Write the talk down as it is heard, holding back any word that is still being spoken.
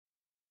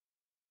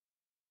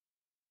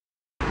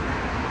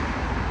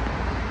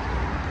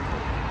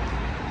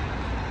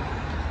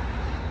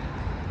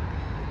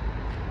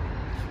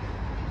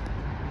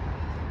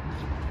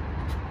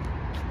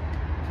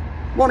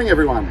Morning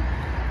everyone,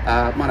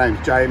 my name's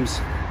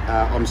James.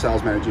 I'm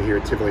sales manager here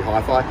at Tivoli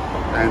Hi-Fi,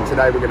 and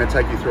today we're going to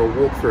take you through a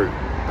walkthrough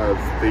of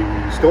the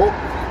store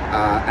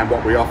and what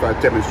we offer,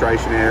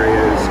 demonstration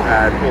areas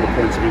and all the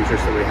points of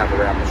interest that we have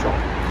around the shop.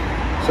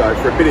 So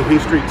for a bit of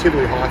history,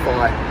 Tivoli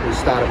Hi-Fi was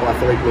started by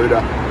Philippe Luda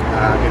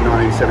in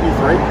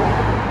 1973.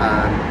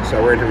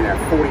 So we're entering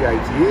our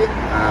 48th year,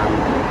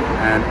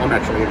 and I'm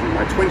actually entering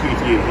my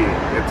 20th year here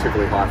at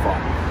Tivoli Hi-Fi.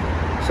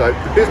 So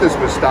the business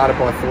was started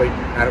by Philippe,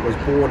 and it was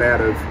born out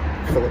of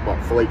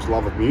Philippe's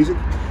love of music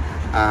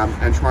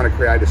and trying to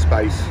create a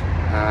space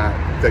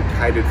that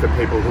catered for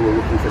people who were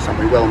looking for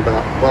something well and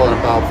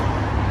above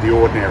the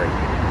ordinary.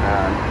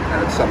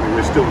 And it's something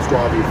we're still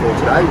striving for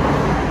today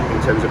in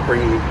terms of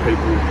bringing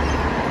people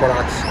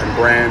products and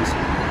brands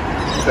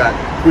that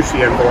push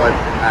the envelope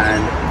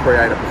and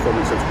create a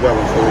performance that's well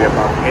and truly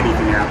above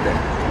anything out there.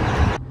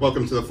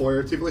 Welcome to the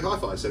foyer of Tivoli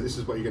Hi-Fi. So this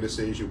is what you're going to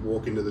see as you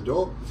walk into the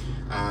door.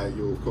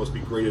 You'll of course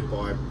be greeted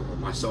by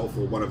myself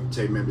or one of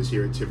the team members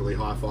here at Tivoli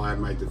Hi-Fi and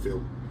made to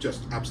feel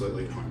just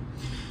absolutely at home.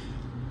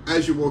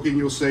 As you walk in,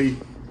 you'll see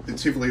the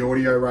Tivoli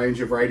audio range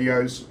of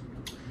radios,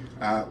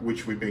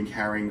 which we've been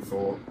carrying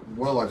for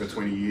well over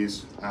 20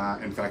 years.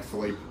 In fact,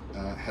 Philippe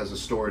has a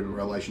storied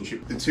relationship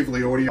with the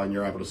Tivoli audio, and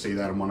you're able to see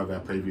that in one of our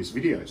previous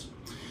videos.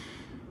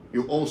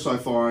 You'll also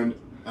find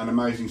an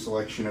amazing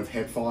selection of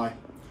Hi-Fi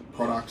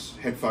products,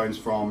 headphones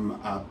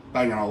from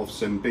Bang &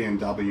 Olufsen,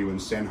 B&W and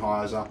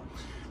Sennheiser,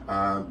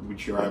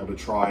 which you're able to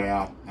try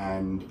out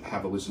and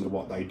have a listen to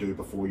what they do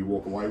before you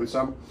walk away with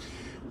some.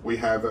 We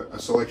have a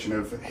selection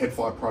of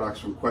Hi-Fi products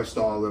from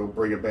Questyle that'll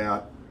bring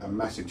about a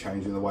massive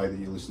change in the way that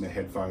you listen to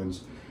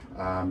headphones.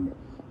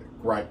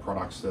 Great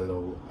products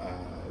that'll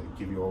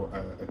give you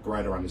a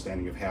greater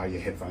understanding of how your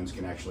headphones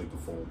can actually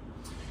perform.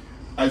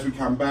 As we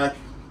come back,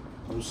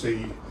 we'll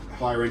see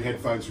higher end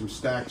headphones from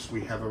Stax.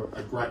 We have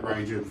a great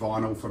range of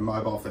vinyl from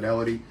Mobile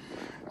Fidelity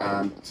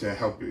to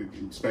help you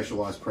in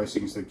specialized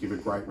pressings that give a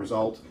great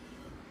result.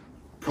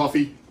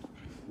 Coffee,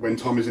 when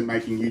Tom isn't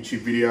making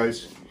YouTube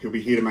videos, he'll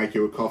be here to make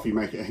you a coffee,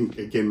 make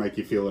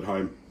you feel at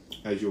home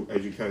as you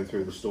go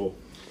through the store.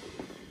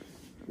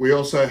 We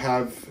also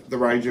have the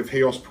range of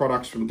HEOS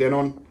products from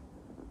Denon,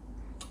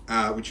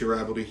 which you're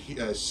able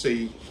to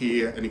see,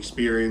 hear and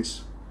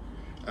experience.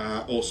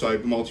 Also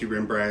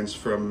multi-rim brands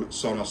from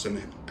Sonos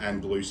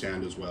and Blue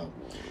Sound as well.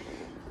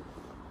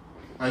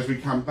 As we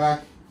come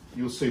back,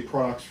 you'll see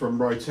products from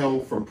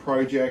Rotel, from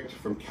Project,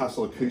 from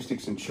Castle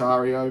Acoustics and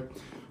Chario.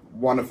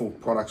 Wonderful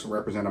products that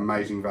represent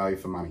amazing value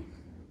for money.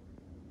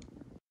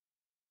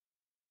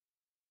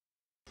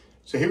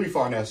 So here we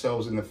find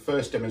ourselves in the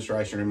first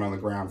demonstration room on the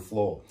ground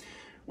floor,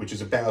 which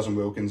is a Bowers &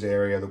 Wilkins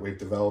area that we've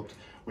developed,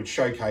 which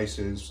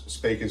showcases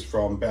speakers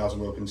from Bowers &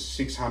 Wilkins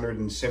 600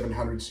 and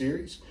 700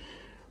 series.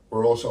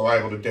 We're also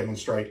able to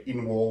demonstrate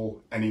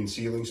in-wall and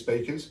in-ceiling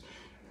speakers.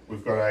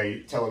 We've got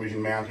a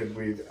television mounted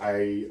with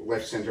a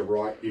left, centre,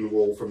 right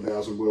in-wall from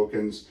Bowers &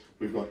 Wilkins.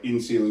 We've got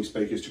in-ceiling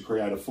speakers to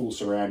create a full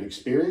surround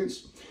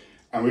experience.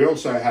 And we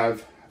also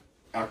have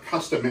our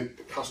custom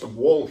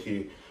wall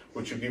here,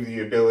 which will give you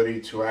the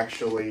ability to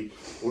actually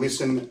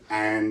listen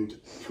and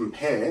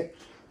compare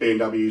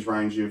B&W's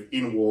range of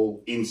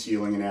in-wall,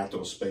 in-ceiling and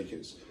outdoor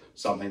speakers.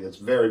 Something that's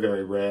very,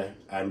 very rare,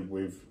 and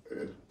we've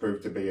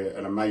proved to be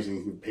an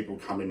amazing thing. People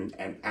come in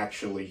and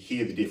actually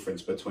hear the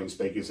difference between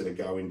speakers that are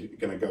going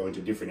to go into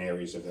different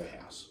areas of the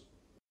house.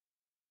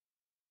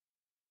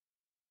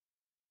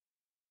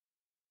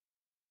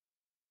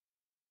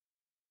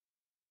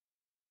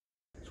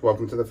 So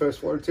welcome to the first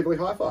floor of Tivoli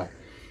Hi-Fi.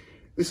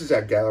 This is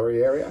our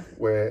gallery area,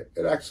 where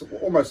it acts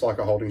almost like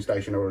a holding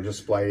station or a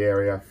display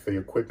area for the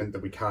equipment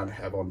that we can't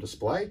have on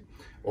display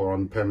or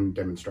on permanent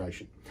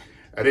demonstration.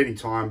 At any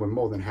time, we're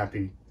more than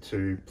happy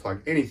to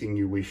plug anything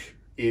you wish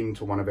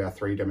into one of our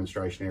 3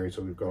 demonstration areas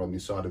that we've got on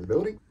this side of the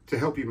building to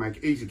help you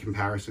make easy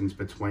comparisons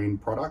between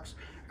products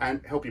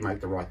and help you make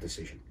the right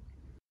decision.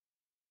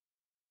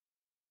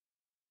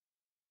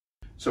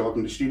 So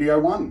welcome to Studio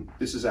 1.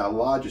 This is our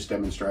largest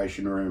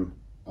demonstration room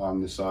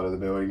on this side of the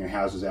building and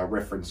houses our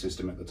reference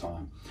system at the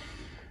time.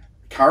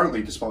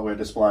 Currently we're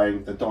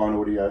displaying the Dyne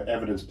Audio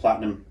Evidence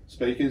Platinum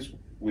speakers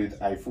with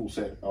a full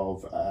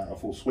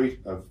suite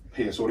of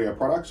PS Audio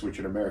products, which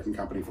are an American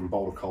company from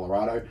Boulder,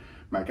 Colorado,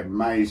 make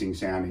amazing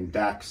sounding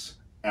DACs,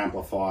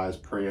 amplifiers,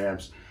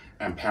 preamps,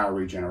 and power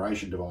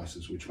regeneration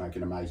devices, which make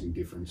an amazing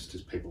difference to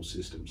people's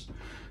systems.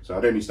 So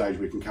at any stage,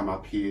 we can come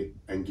up here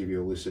and give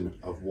you a listen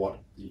of what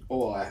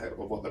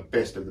the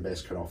best of the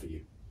best can offer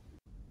you.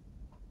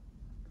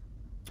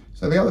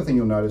 So the other thing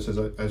you'll notice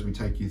as we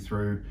take you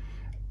through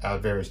our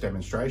various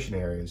demonstration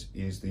areas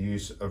is the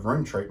use of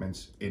room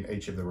treatments in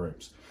each of the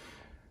rooms.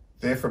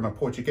 They're from a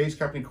Portuguese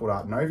company called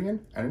Art Novian,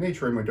 and in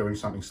each room we're doing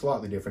something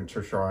slightly different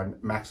to try and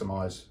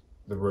maximize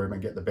the room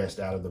and get the best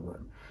out of the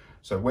room.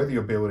 So whether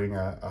you're building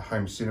a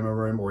home cinema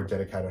room or a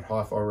dedicated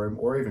hi-fi room,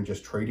 or even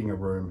just treating a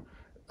room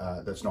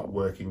that's not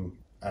working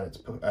at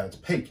its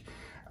peak,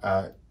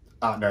 Art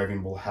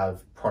Novian will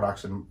have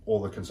products and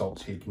all the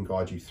consultants here can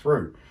guide you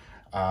through.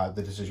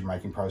 the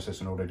decision-making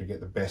process in order to get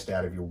the best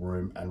out of your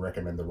room and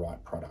recommend the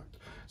right product.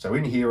 So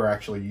in here, we're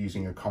actually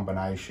using a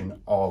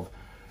combination of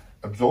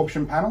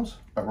absorption panels,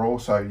 but we're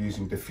also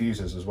using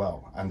diffusers as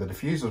well. And the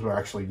diffusers we're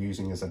actually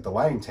using as a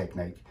delaying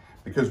technique.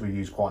 Because we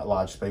use quite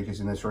large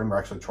speakers in this room, we're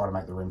actually trying to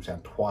make the room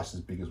sound twice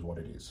as big as what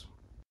it is.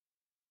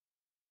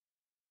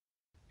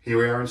 Here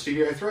we are in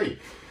Studio 3.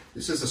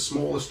 This is the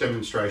smallest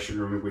demonstration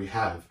room that we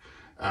have.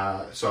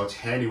 So it's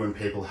handy when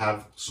people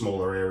have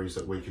smaller areas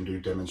that we can do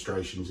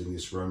demonstrations in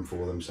this room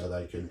for them so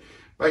they can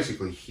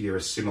basically hear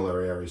a similar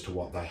areas to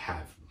what they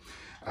have.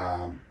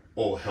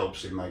 All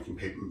helps in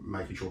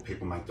making sure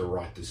people make the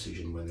right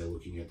decision when they're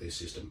looking at their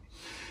system.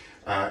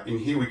 In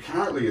here we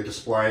currently are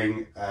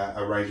displaying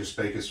a range of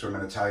speakers from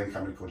an Italian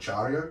company called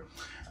Chario.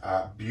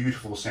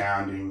 Beautiful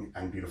sounding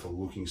and beautiful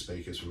looking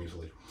speakers from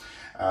Italy.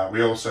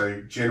 We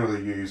also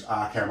generally use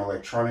Arkham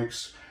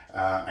Electronics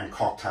and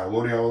Cocktail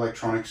Audio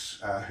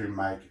Electronics, who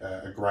make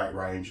a great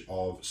range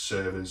of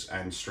servers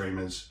and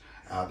streamers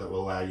that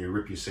will allow you to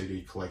rip your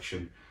CD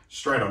collection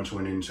straight onto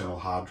an internal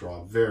hard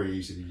drive. Very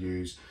easy to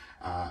use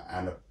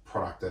and a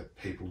product that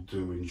people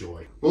do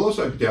enjoy. We'll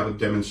also be able to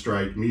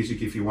demonstrate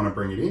music if you want to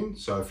bring it in.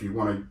 So if you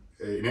want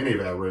to, in any of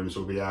our rooms,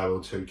 we'll be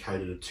able to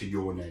cater to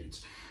your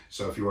needs.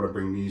 So if you want to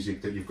bring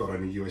music that you've got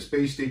on a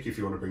USB stick, if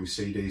you want to bring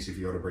CDs, if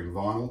you want to bring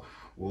vinyl,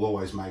 we'll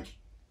always make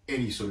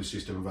any sort of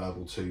system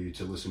available to you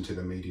to listen to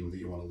the medium that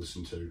you want to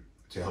listen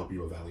to help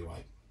you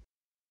evaluate.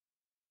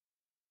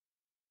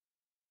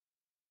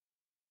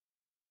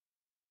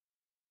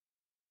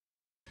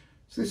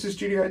 So this is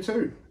Studio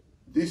 2.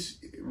 This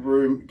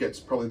room gets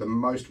probably the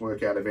most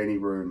work out of any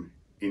room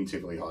in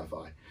Tivoli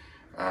Hi-Fi.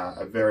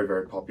 A very,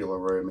 very popular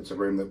room. It's a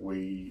room that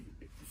we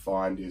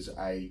find is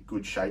a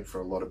good shape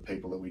for a lot of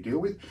people that we deal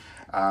with,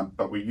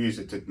 but we use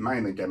it to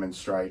mainly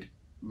demonstrate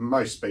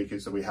most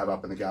speakers that we have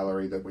up in the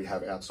gallery that we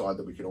have outside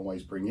that we can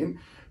always bring in.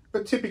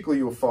 But typically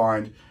you'll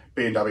find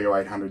B&W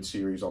 800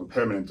 series on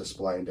permanent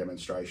display and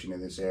demonstration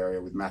in this area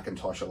with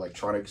Macintosh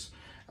Electronics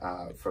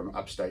from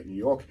upstate New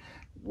York.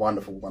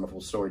 Wonderful,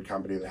 wonderful storied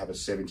company that have a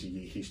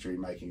 70-year history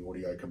making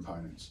audio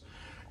components.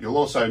 You'll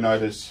also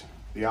notice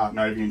the Art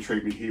Novian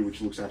treatment here, which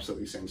looks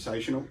absolutely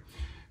sensational.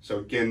 So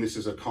again, this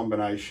is a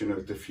combination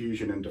of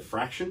diffusion and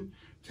diffraction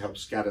to help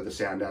scatter the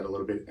sound out a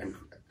little bit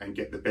and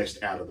get the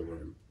best out of the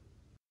room.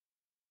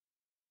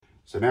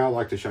 So now I'd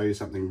like to show you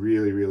something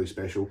really, really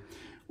special,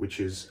 which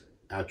is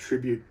our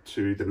tribute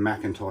to the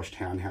Macintosh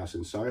townhouse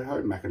in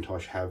Soho.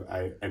 Macintosh have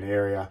an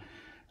area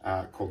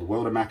called the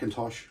World of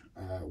Macintosh,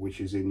 which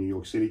is in New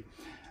York City.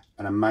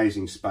 An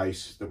amazing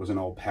space that was an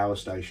old power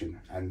station,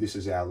 and this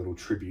is our little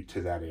tribute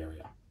to that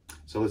area.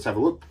 So let's have a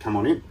look. Come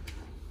on in.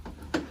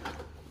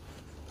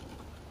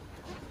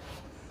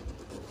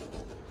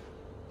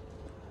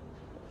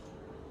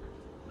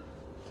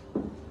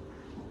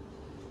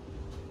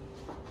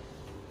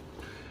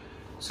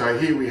 So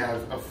here we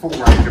have a full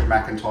range of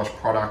Macintosh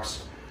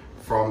products,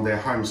 from their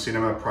home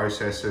cinema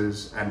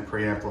processors and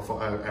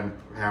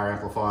and power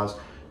amplifiers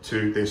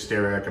to their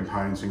stereo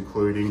components,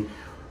 including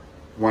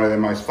one of their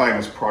most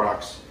famous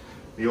products,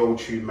 the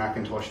all-tube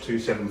Macintosh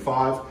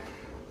 275,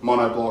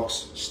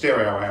 monoblocks,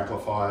 stereo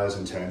amplifiers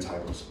and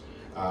turntables,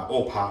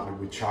 all partnered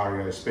with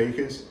Chario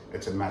speakers.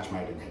 It's a match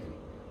made in heaven.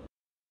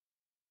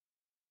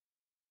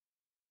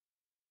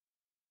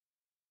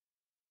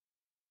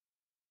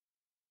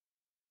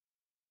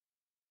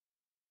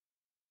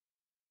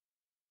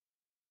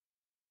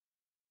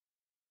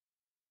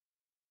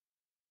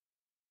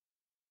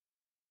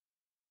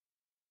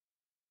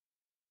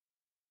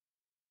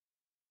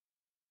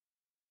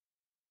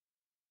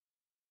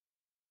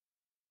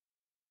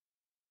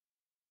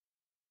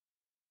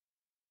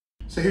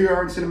 So here we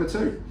are in Cinema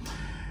 2.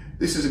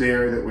 This is an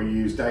area that we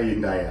use day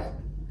in, day out.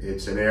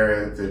 It's an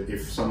area that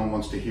if someone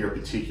wants to hear a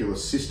particular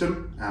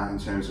system in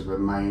terms of a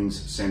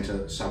mains,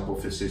 center,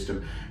 subwoofer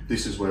system,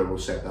 this is where we'll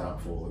set that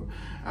up for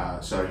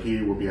them. So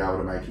here we'll be able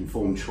to make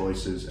informed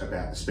choices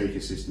about the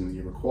speaker system that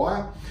you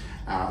require,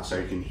 so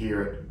you can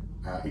hear it,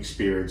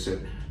 experience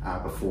it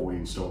before we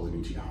install it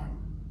into your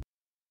home.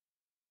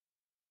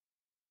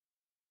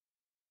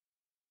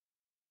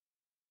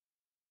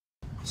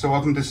 So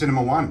welcome to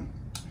Cinema 1.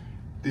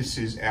 This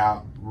is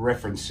our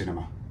reference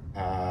cinema.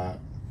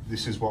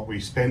 This is what we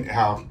spent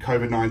our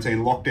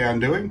COVID-19 lockdown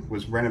doing,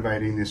 was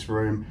renovating this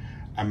room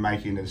and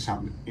making it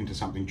into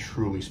something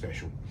truly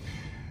special.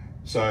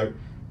 So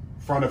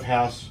front of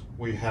house,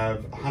 we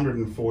have a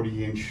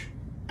 140-inch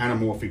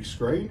anamorphic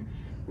screen,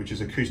 which is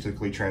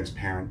acoustically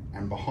transparent.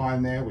 And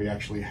behind there, we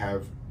actually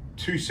have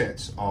two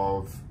sets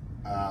of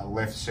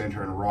left,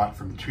 center and right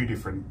from two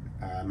different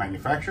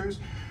manufacturers.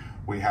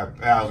 We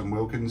have Bowers &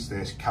 Wilkins,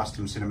 their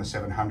custom Cinema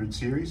 700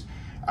 series,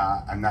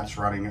 and that's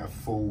running a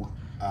full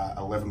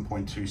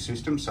 11.2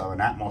 system, so an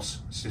Atmos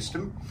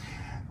system.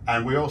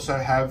 And we also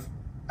have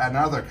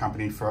another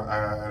company,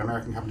 an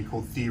American company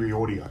called Theory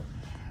Audio,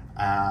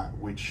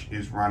 which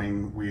is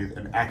running with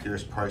an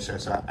Acurus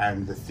processor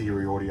and the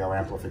Theory Audio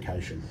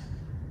amplification.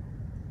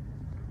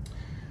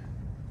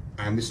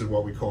 And this is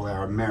what we call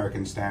our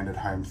American standard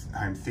home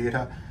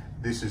theater.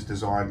 This is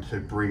designed to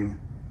bring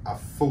a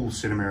full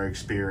cinema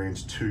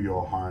experience to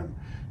your home,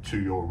 to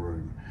your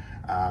room.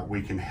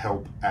 We can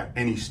help at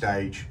any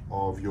stage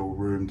of your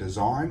room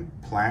design,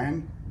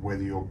 plan,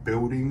 whether you're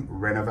building,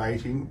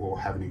 renovating, or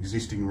have an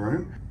existing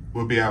room.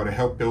 We'll be able to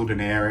help build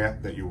an area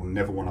that you will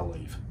never want to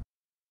leave.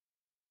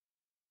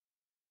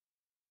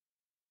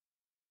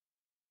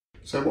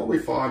 So what we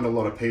find a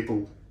lot of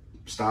people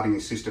starting a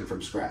system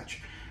from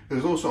scratch,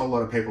 there's also a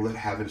lot of people that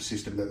have a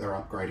system that they're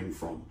upgrading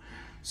from.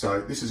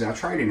 So this is our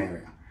trading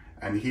area.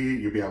 And here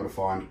you'll be able to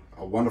find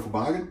a wonderful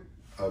bargain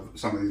of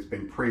something that's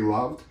been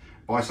pre-loved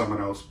by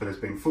someone else, but has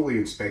been fully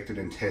inspected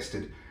and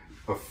tested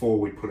before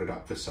we put it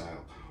up for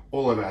sale.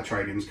 All of our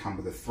trade-ins come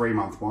with a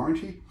 3-month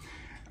warranty.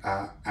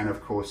 And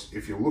of course,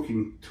 if you're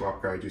looking to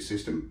upgrade your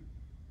system,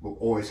 we're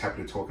always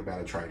happy to talk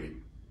about a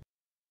trade-in.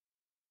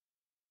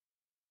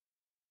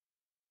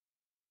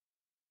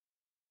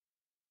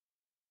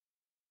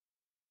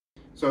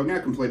 So we've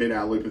now completed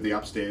our loop of the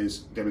upstairs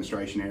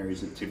demonstration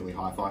areas at Tivoli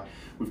Hi-Fi.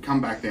 We've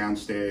come back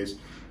downstairs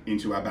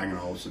into our Bang &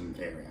 Olufsen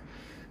area.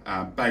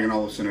 Bang &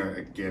 Olufsen are,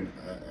 again,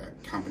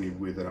 a company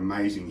with an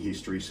amazing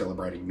history,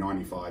 celebrating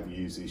 95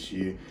 years this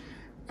year.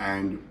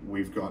 And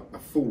we've got a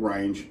full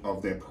range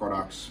of their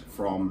products,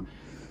 from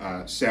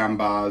sound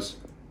bars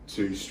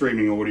to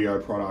streaming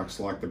audio products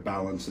like the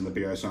Balance and the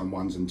BSM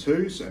 1s and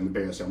 2s. And the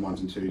BSM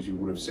 1s and 2s you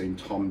would have seen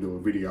Tom do a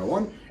video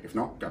on. If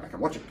not, go back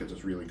and watch it because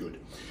it's really good.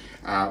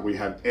 We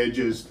have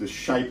Edges, the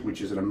Shape,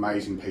 which is an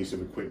amazing piece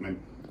of equipment,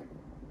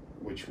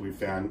 which we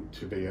found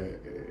to be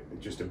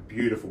just a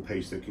beautiful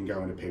piece that can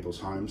go into people's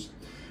homes.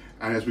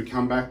 And as we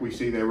come back, we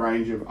see their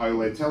range of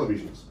OLED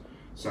televisions.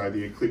 So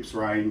the Eclipse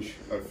range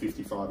of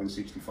 55 and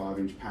 65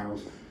 inch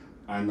panels,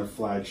 and the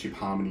flagship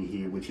Harmony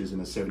here, which is in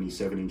a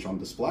 77 inch on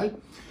display.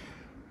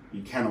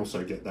 You can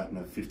also get that in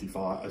a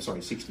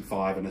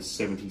 65 and a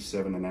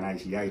 77 and an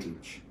 88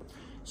 inch.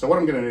 So what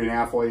I'm going to do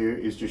now for you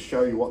is just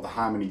show you what the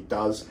Harmony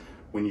does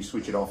when you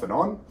switch it off and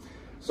on.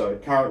 So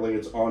currently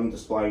it's on,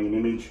 displaying an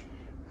image.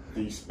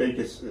 The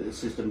speaker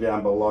system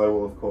down below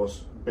will of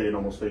course be a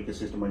normal speaker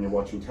system when you're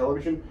watching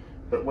television,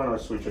 but when I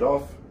switch it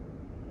off,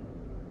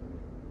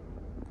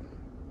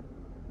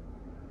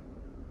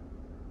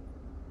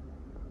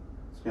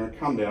 it's going to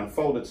come down,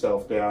 fold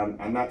itself down,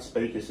 and that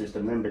speaker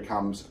system then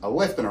becomes a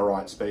left and a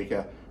right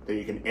speaker that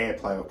you can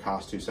AirPlay or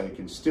cast to, so you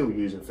can still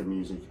use it for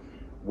music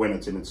when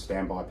it's in its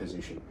standby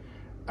position.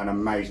 An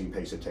amazing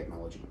piece of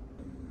technology.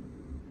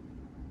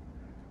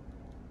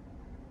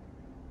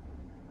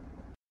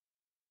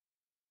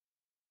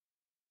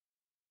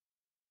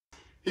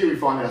 Here we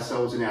find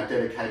ourselves in our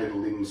dedicated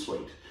linen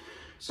suite.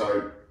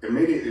 So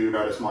immediately you'll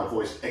notice my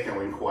voice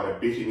echoing quite a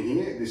bit in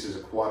here. This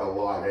is quite a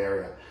live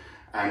area.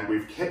 And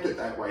we've kept it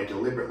that way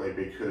deliberately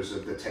because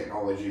of the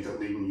technology that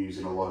Lin use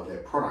in a lot of their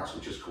products,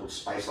 which is called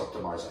space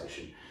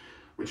optimization,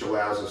 which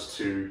allows us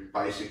to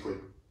basically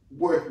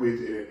work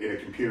with in a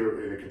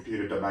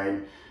computer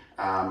domain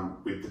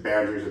with the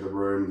boundaries of the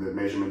room, the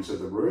measurements of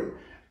the room,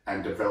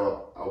 and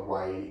develop a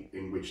way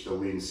in which the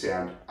Lin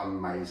sound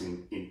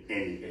amazing in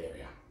any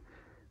area.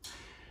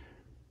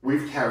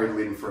 We've carried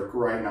Lin for a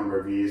great number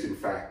of years. In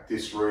fact,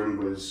 this room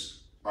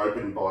was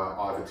opened by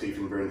Ivor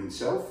Tiefenbrunn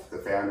himself, the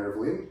founder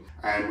of Lin,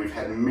 and we've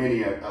had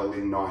many a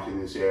Lin night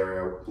in this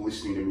area,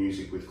 listening to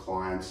music with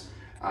clients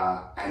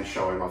and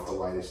showing off the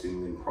latest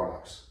in Lin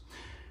products.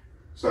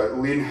 So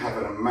Lin have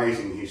an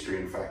amazing history.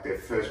 In fact, their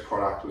first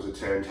product was a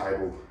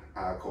turntable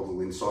called the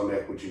Lin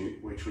Sondeck,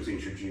 which was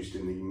introduced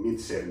in the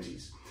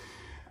mid-70s.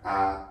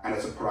 And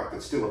it's a product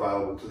that's still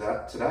available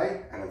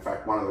today. And in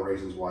fact, one of the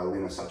reasons why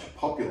Lin are such a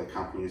popular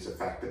company is the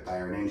fact that they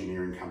are an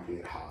engineering company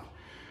at heart.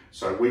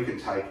 So we can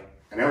take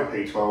an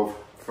LP12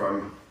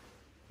 from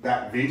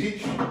that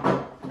vintage,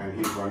 and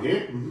here's one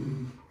here,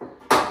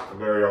 a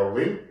very old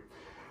Lin,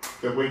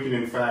 that we can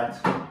in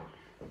fact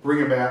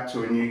bring about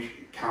to a new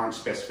current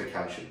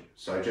specification.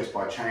 So just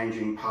by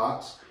changing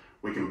parts,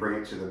 we can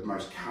bring it to the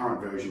most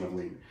current version of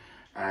Lin.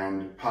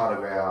 And part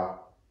of our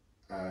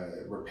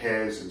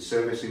repairs and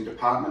servicing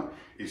department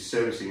is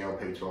servicing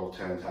LP12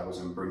 turntables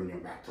and bringing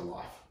them back to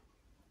life.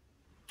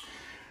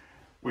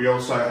 We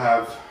also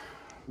have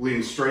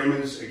Lin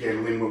streamers.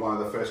 Again, Lin were one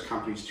of the first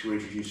companies to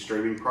introduce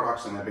streaming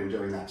products, and they've been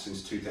doing that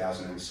since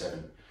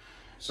 2007.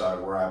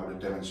 So we're able to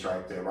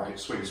demonstrate their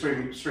suite of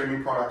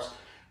streaming products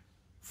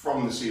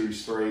from the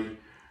Series 3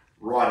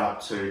 right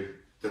up to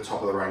the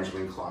top of the range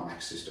Lin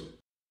Climax system.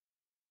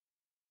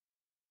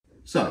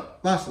 So,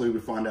 lastly, we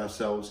find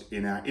ourselves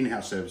in our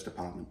in-house service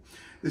department.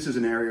 This is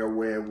an area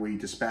where we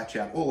dispatch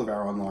out all of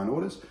our online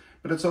orders,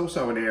 but it's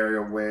also an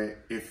area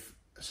where if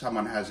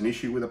someone has an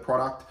issue with a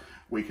product,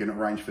 we can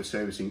arrange for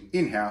servicing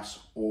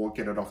in-house or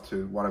get it off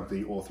to one of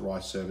the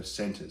authorised service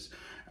centres.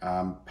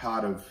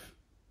 Part of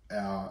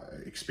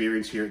our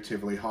experience here at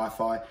Tivoli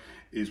Hi-Fi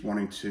is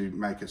wanting to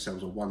make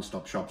ourselves a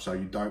one-stop shop, so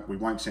we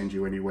won't send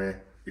you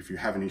anywhere. If you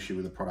have an issue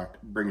with a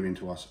product, bring it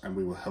into us and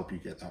we will help you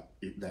get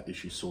that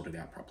issue sorted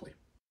out properly.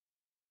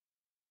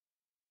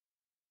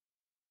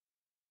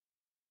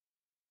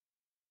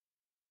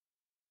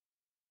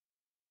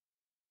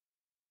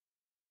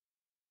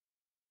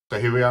 So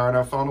here we are at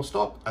our final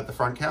stop at the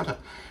front counter.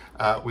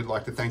 we'd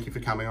like to thank you for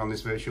coming on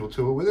this virtual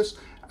tour with us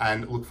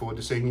and look forward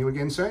to seeing you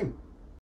again soon.